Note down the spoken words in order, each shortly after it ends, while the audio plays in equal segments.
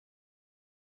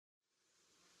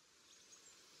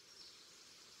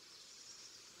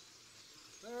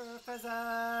Presage.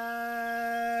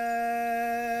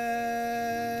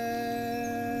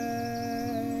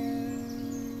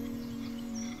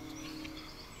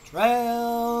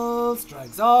 Trails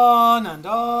drags on and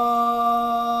on.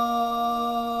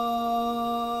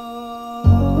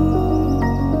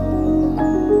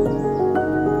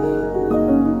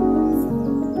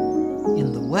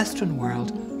 In the Western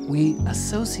world, we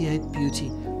associate beauty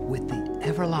with the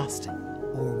everlasting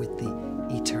or with the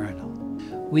eternal.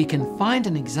 We can find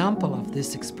an example of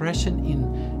this expression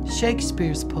in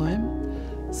Shakespeare's poem,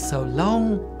 "So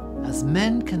long as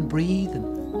men can breathe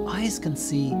and eyes can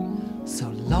see, so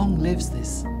long lives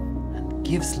this and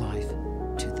gives life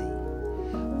to thee."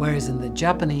 Whereas in the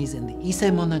Japanese, in the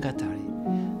Ise Monogatari,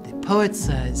 the poet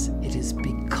says it is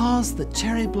because the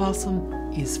cherry blossom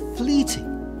is fleeting,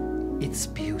 it's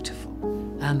beautiful,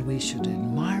 and we should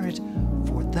admire it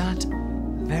for that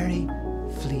very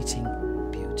fleeting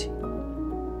beauty.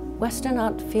 Western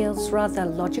art feels rather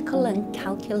logical and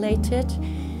calculated,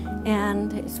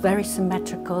 and it's very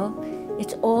symmetrical.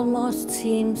 It almost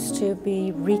seems to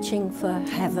be reaching for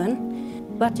heaven.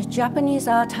 But Japanese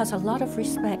art has a lot of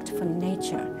respect for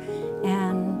nature,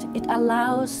 and it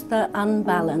allows the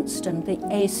unbalanced and the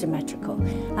asymmetrical.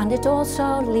 And it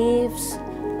also leaves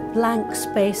blank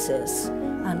spaces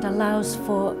and allows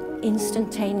for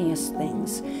instantaneous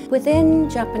things. Within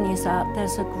Japanese art,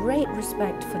 there's a great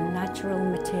respect for natural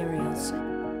materials.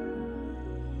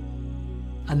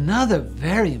 Another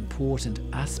very important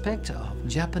aspect of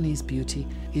Japanese beauty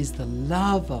is the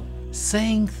love of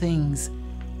saying things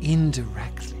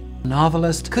indirectly. The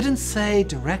novelist couldn't say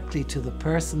directly to the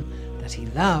person that he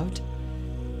loved,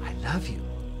 "I love you."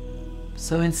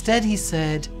 So instead he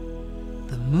said,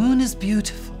 "The moon is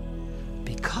beautiful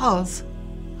because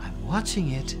I'm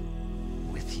watching it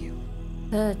with you."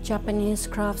 The Japanese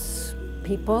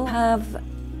craftspeople have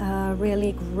a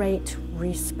really great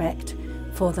respect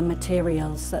for the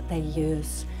materials that they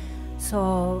use.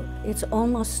 So it's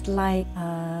almost like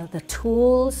the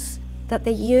tools that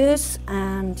they use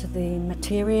and the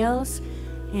materials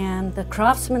and the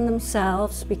craftsmen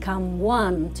themselves become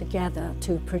one together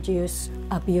to produce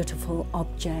a beautiful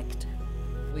object.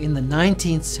 In the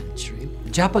 19th century,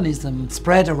 Japanism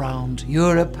spread around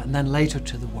Europe and then later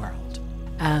to the world.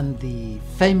 And the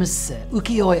famous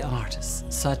ukiyo-e artists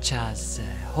such as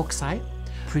Hokusai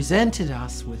presented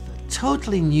us with a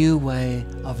totally new way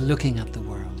of looking at the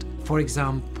world. For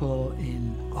example,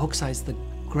 in Hokusai's The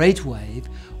Great Wave,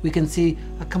 we can see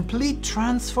a complete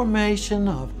transformation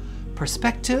of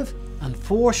perspective and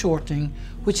foreshortening,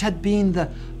 which had been the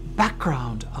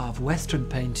background of Western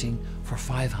painting for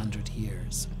 500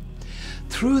 years.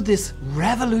 Through this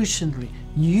revolutionary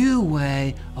new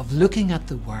way of looking at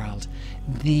the world,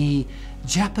 the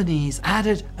Japanese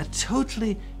added a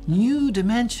totally new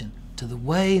dimension to the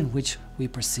way in which we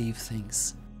perceive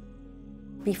things.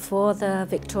 Before the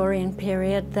Victorian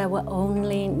period, there were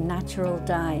only natural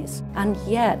dyes, and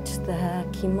yet the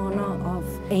kimono of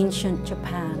ancient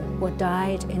Japan were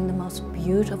dyed in the most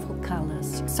beautiful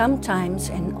colors. Sometimes,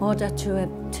 in order to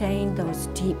obtain those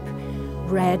deep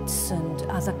reds and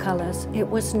other colors, it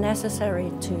was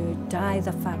necessary to dye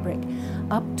the fabric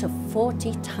up to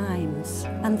 40 times.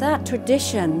 And that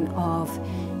tradition of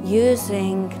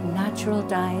using natural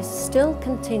dyes still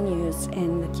continues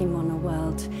in the kimono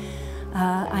world.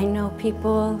 I know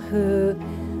people who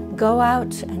go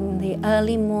out in the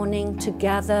early morning to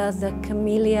gather the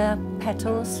camellia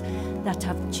petals that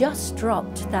have just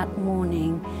dropped that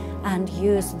morning and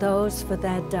use those for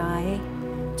their dye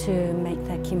to make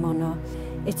their kimono.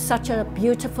 It's such a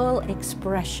beautiful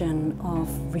expression of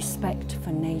respect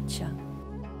for nature.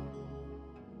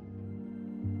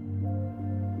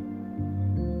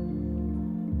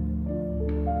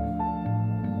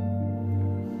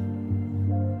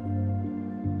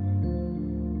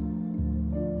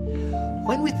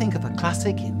 When we think of a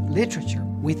classic in literature,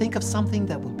 we think of something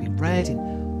that will be read in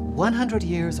 100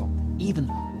 years or even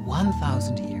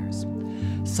 1,000 years.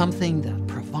 Something that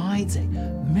provides a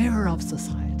mirror of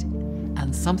society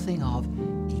and something of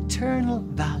eternal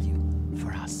value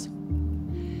for us.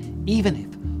 Even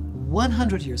if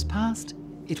 100 years passed,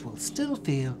 it will still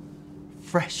feel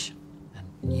fresh and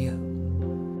new.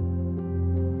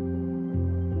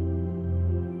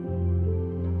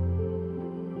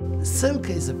 Silk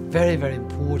is a very, very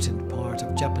important part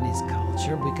of Japanese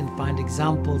culture. We can find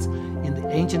examples in the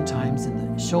ancient times in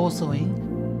the show-sewing.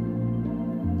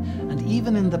 And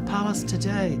even in the palace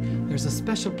today, there's a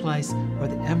special place where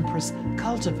the empress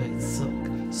cultivates silk.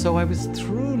 So I was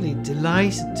truly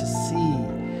delighted to see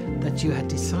that you had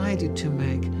decided to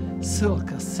make silk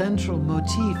a central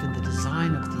motif in the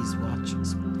design of these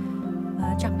watches.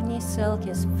 Japanese silk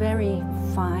is very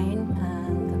fine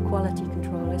and the quality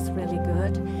control is really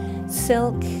good.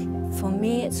 Silk, for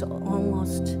me, it's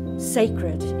almost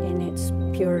sacred in its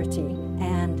purity,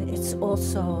 and it's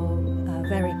also a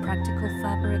very practical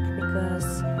fabric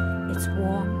because it's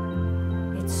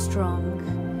warm, it's strong,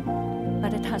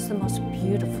 but it has the most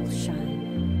beautiful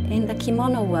shine. In the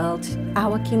kimono world,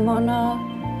 our kimono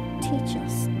teaches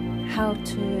us how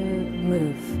to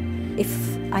move. If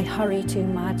I hurry too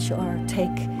much or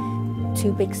take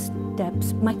too big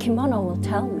steps, my kimono will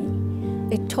tell me.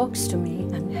 It talks to me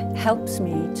and helps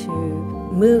me to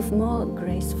move more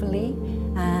gracefully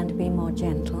and be more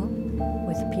gentle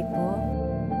with people.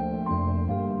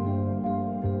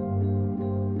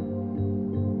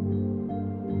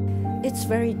 It's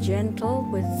very gentle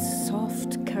with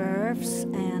soft curves,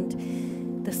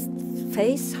 and the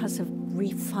face has a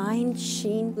refined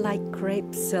sheen like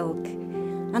crepe silk.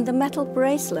 And the metal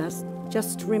bracelet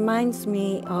just reminds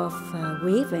me of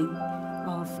weaving,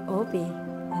 of obi.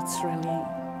 It's really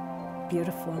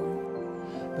beautiful.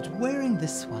 But wearing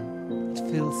this one,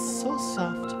 it feels so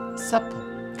soft, supple,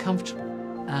 comfortable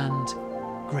and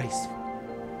graceful.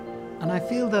 And I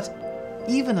feel that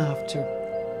even after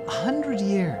 100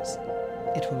 years,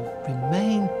 it will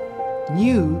remain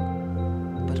new,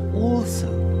 but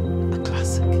also